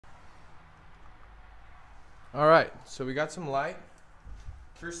Alright, so we got some light.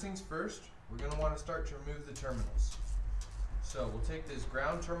 First things first, we're going to want to start to remove the terminals. So we'll take this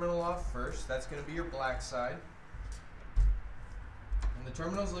ground terminal off first. That's going to be your black side. And the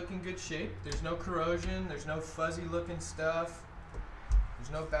terminal's look in good shape. There's no corrosion, there's no fuzzy looking stuff.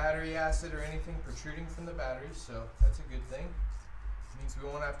 There's no battery acid or anything protruding from the battery, so that's a good thing. It means we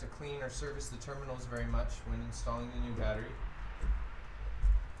won't have to clean or service the terminals very much when installing the new battery.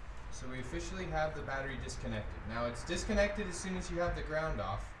 So we officially have the battery disconnected. Now it's disconnected as soon as you have the ground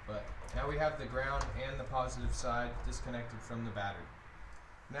off, but now we have the ground and the positive side disconnected from the battery.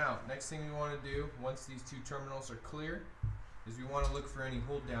 Now, next thing we want to do, once these two terminals are clear, is we want to look for any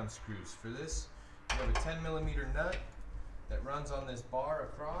hold down screws. For this, we have a 10mm nut that runs on this bar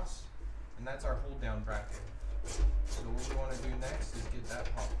across, and that's our hold down bracket. So what we want to do next is get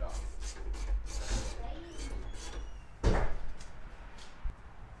that popped off.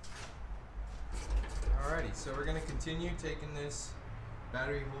 Alrighty, so we're going to continue taking this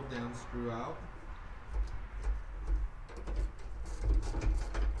battery hold down screw out.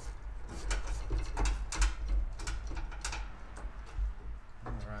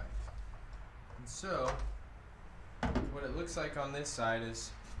 Alright, and so what it looks like on this side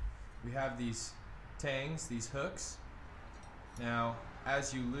is we have these tangs, these hooks. Now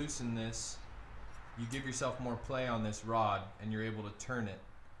as you loosen this, you give yourself more play on this rod and you're able to turn it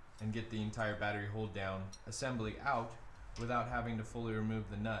and get the entire battery hold down assembly out without having to fully remove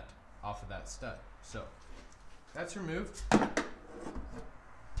the nut off of that stud. So that's removed. The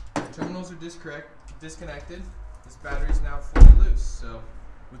terminals are disconnected. This battery is now fully loose. So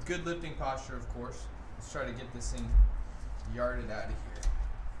with good lifting posture, of course, let's try to get this thing yarded out of here.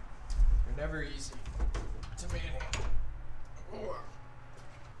 They're never easy to manhandle.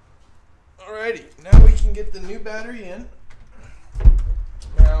 Alrighty, now we can get the new battery in.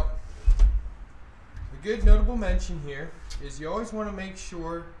 Now, a good notable mention here is you always want to make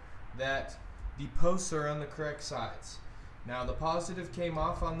sure that the posts are on the correct sides. Now the positive came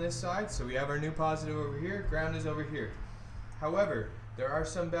off on this side, so we have our new positive over here, ground is over here. However, there are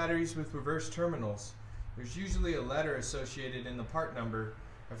some batteries with reverse terminals. There's usually a letter associated in the part number.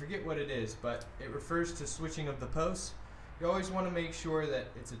 I forget what it is, but it refers to switching of the posts. You always want to make sure that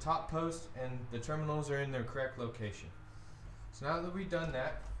it's a top post and the terminals are in their correct location. So now that we've done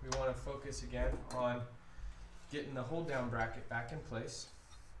that, we want to focus again on getting the hold down bracket back in place.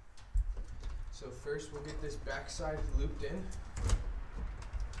 So first we'll get this back side looped in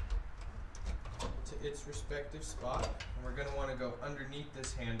to its respective spot, and we're going to want to go underneath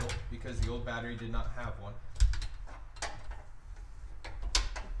this handle because the old battery did not have one.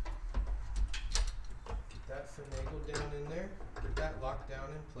 Get that finagled down in there, get that locked down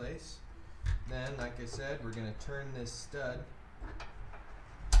in place. Then, like I said, we're going to turn this stud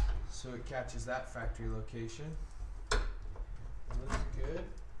so it catches that factory location. It looks good.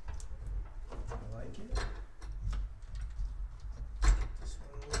 I like it. This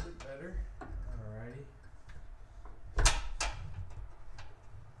one a little bit better. Alrighty.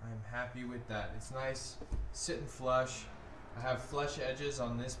 I'm happy with that. It's nice, sitting flush. I have flush edges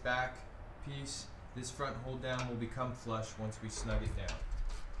on this back piece. This front hold down will become flush once we snug it down.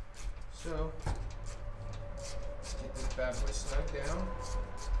 So, let's get this bad boy snug down.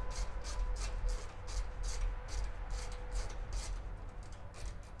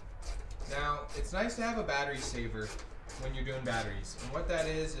 Now, it's nice to have a battery saver when you're doing batteries. And what that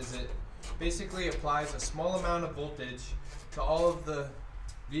is it basically applies a small amount of voltage to all of the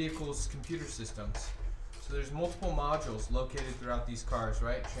vehicle's computer systems. So there's multiple modules located throughout these cars,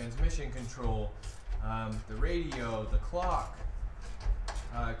 right? Transmission control, the radio, the clock,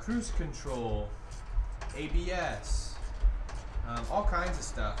 cruise control, ABS, all kinds of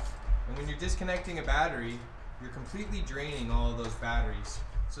stuff. And when you're disconnecting a battery, you're completely draining all of those batteries.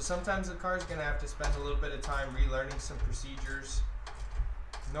 So sometimes the car is going to have to spend a little bit of time relearning some procedures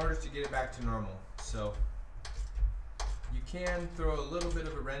in order to get it back to normal. So you can throw a little bit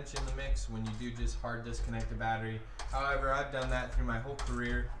of a wrench in the mix when you do just hard disconnect a battery. However, I've done that through my whole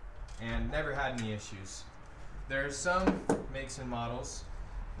career and never had any issues. There are some makes and models,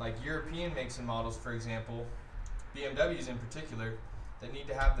 like European makes and models, for example, BMWs in particular, that need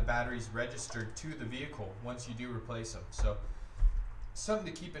to have the batteries registered to the vehicle once you do replace them. So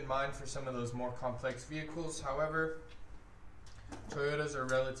something to keep in mind for some of those more complex vehicles. However, Toyotas are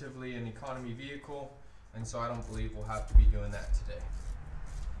relatively an economy vehicle, and so I don't believe we'll have to be doing that today.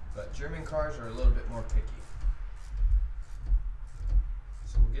 But German cars are a little bit more picky.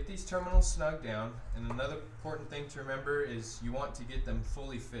 So we'll get these terminals snugged down, and another important thing to remember is you want to get them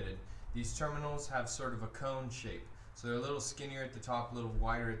fully fitted. These terminals have sort of a cone shape, so they're a little skinnier at the top, a little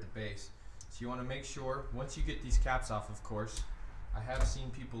wider at the base. So you want to make sure, once you get these caps off, of course, I have seen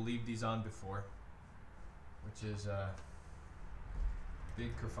people leave these on before, which is a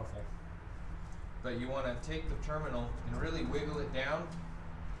big kerfuffle. But you want to take the terminal and really wiggle it down.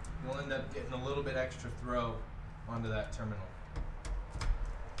 You'll end up getting a little bit extra throw onto that terminal.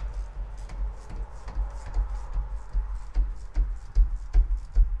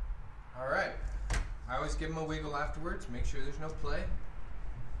 Alright, I always give them a wiggle afterwards, make sure there's no play.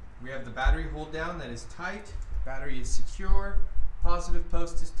 We have the battery hold down that is tight, battery is secure, positive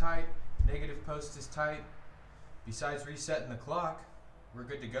post is tight, negative post is tight. Besides resetting the clock, we're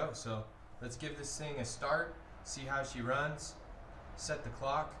good to go. So let's give this thing a start, see how she runs, set the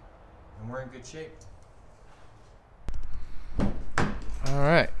clock, and we're in good shape.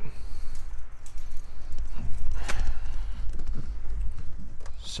 Alright.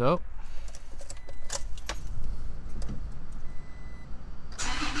 So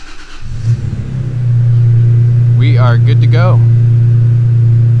we are good to go.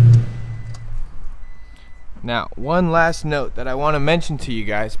 Now, one last note that I want to mention to you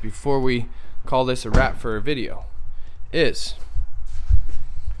guys before we call this a wrap for a video is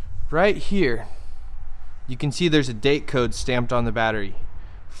right here you can see there's a date code stamped on the battery,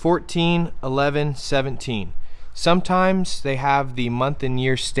 14/11/17. Sometimes they have the month and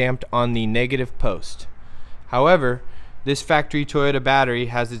year stamped on the negative post. However, this factory Toyota battery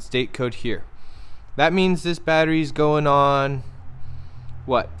has its date code here. That means this battery is going on,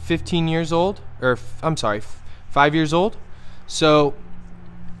 what, 15 years old? Or, I'm sorry, 5 years old? So,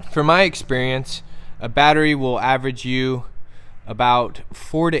 from my experience, a battery will average you about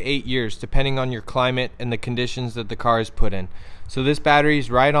 4 to 8 years, depending on your climate and the conditions that the car is put in. So this battery is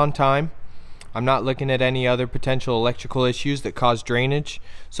right on time. I'm not looking at any other potential electrical issues that cause drainage,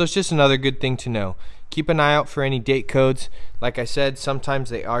 so it's just another good thing to know. Keep an eye out for any date codes. Like I said, sometimes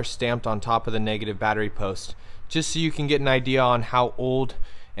they are stamped on top of the negative battery post, just so you can get an idea on how old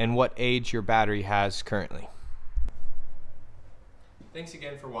and what age your battery has currently. Thanks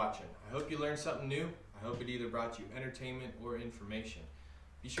again for watching. I hope you learned something new. I hope it either brought you entertainment or information.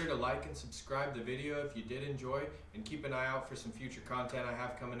 Be sure to like and subscribe the video if you did enjoy, and keep an eye out for some future content I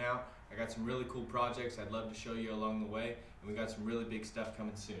have coming out. I got some really cool projects I'd love to show you along the way, and we got some really big stuff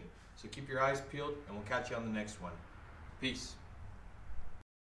coming soon. So keep your eyes peeled, and we'll catch you on the next one. Peace.